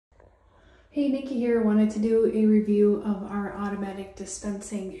Hey, Nikki here. Wanted to do a review of our automatic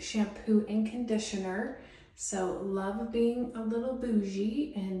dispensing shampoo and conditioner. So love being a little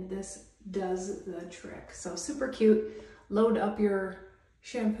bougie, and this does the trick. So super cute. Load up your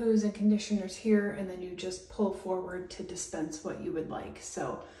shampoos and conditioners here, and then you just pull forward to dispense what you would like.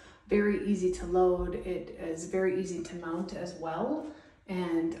 So very easy to load. It is very easy to mount as well.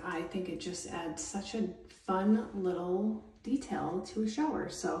 And I think it just adds such a fun little detail to a shower.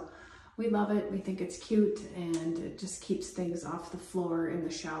 So we love it. We think it's cute, and it just keeps things off the floor in the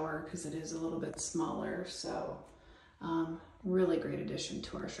shower because it is a little bit smaller. So really great addition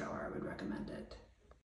to our shower. I would recommend it.